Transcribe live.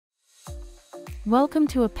Welcome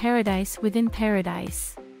to a paradise within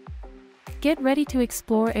paradise. Get ready to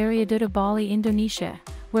explore Aryaduta Bali Indonesia,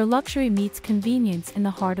 where luxury meets convenience in the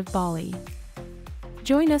heart of Bali.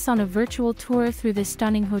 Join us on a virtual tour through this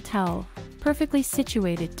stunning hotel, perfectly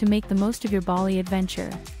situated to make the most of your Bali adventure.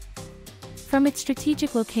 From its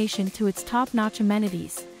strategic location to its top-notch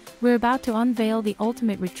amenities, we're about to unveil the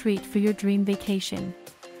ultimate retreat for your dream vacation.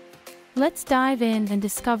 Let's dive in and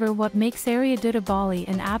discover what makes Aryaduta Bali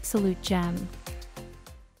an absolute gem.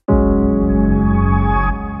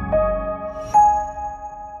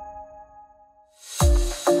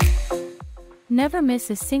 Never miss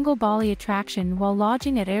a single Bali attraction while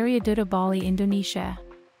lodging at Aryaduta Bali Indonesia.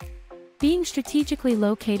 Being strategically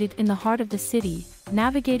located in the heart of the city,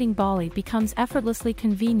 navigating Bali becomes effortlessly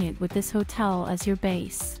convenient with this hotel as your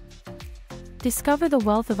base. Discover the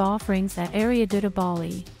wealth of offerings at Aryaduta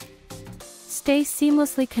Bali. Stay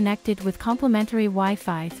seamlessly connected with complimentary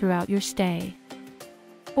Wi-Fi throughout your stay.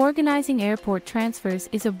 Organizing airport transfers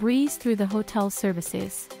is a breeze through the hotel's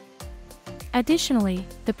services. Additionally,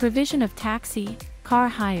 the provision of taxi, car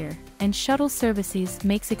hire, and shuttle services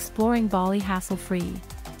makes exploring Bali hassle-free.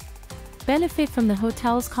 Benefit from the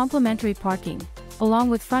hotel's complimentary parking, along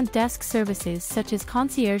with front desk services such as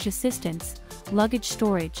concierge assistance, luggage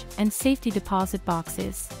storage, and safety deposit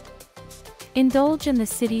boxes. Indulge in the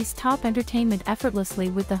city's top entertainment effortlessly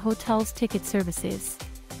with the hotel's ticket services.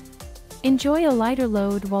 Enjoy a lighter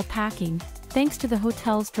load while packing, thanks to the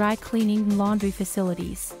hotel's dry cleaning and laundry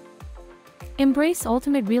facilities. Embrace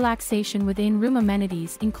ultimate relaxation with in-room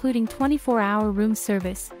amenities including 24-hour room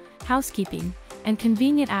service, housekeeping, and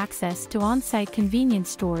convenient access to on-site convenience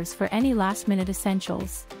stores for any last-minute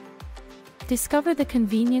essentials. Discover the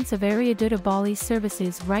convenience of Aryaduta Bali's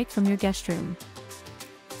services right from your guest room.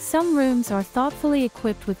 Some rooms are thoughtfully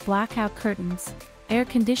equipped with blackout curtains, air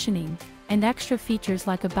conditioning, and extra features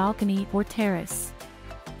like a balcony or terrace.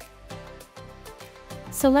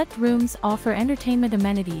 Select rooms offer entertainment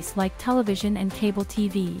amenities like television and cable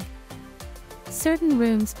TV. Certain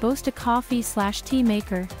rooms boast a coffee/tea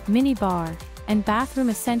maker, mini bar, and bathroom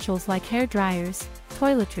essentials like hair dryers,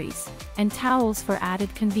 toiletries, and towels for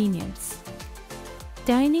added convenience.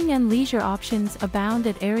 Dining and leisure options abound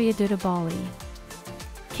at Aryaduta Bali.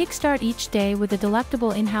 Kickstart each day with a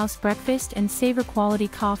delectable in-house breakfast and savor quality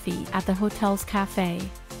coffee at the hotel's cafe.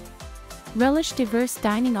 Relish diverse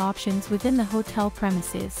dining options within the hotel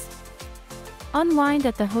premises. Unwind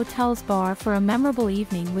at the hotel's bar for a memorable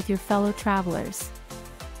evening with your fellow travelers.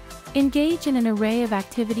 Engage in an array of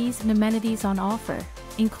activities and amenities on offer,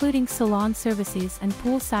 including salon services and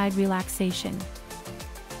poolside relaxation.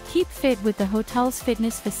 Keep fit with the hotel's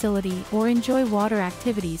fitness facility or enjoy water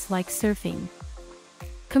activities like surfing.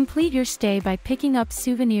 Complete your stay by picking up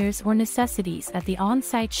souvenirs or necessities at the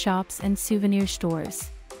on-site shops and souvenir stores.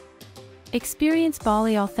 Experience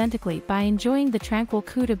Bali authentically by enjoying the tranquil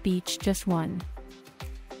Kuta beach just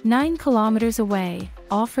 1.9 kilometers away,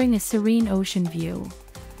 offering a serene ocean view.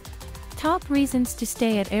 Top reasons to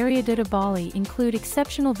stay at Aryaduta Bali include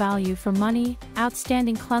exceptional value for money,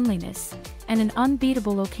 outstanding cleanliness, and an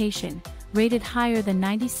unbeatable location, rated higher than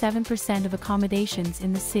 97% of accommodations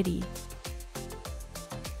in the city.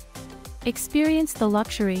 Experience the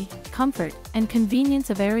luxury, comfort, and convenience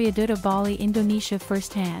of Aryaduta Bali Indonesia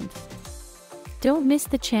firsthand. Don't miss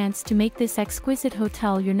the chance to make this exquisite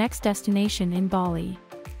hotel your next destination in Bali.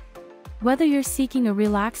 Whether you're seeking a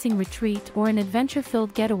relaxing retreat or an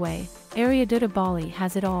adventure-filled getaway, Aryaduta Bali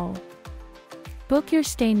has it all. Book your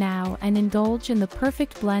stay now and indulge in the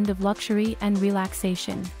perfect blend of luxury and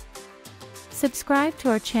relaxation. Subscribe to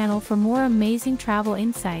our channel for more amazing travel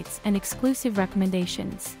insights and exclusive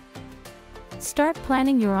recommendations. Start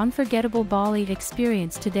planning your unforgettable Bali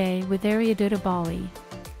experience today with Aryaduta Bali.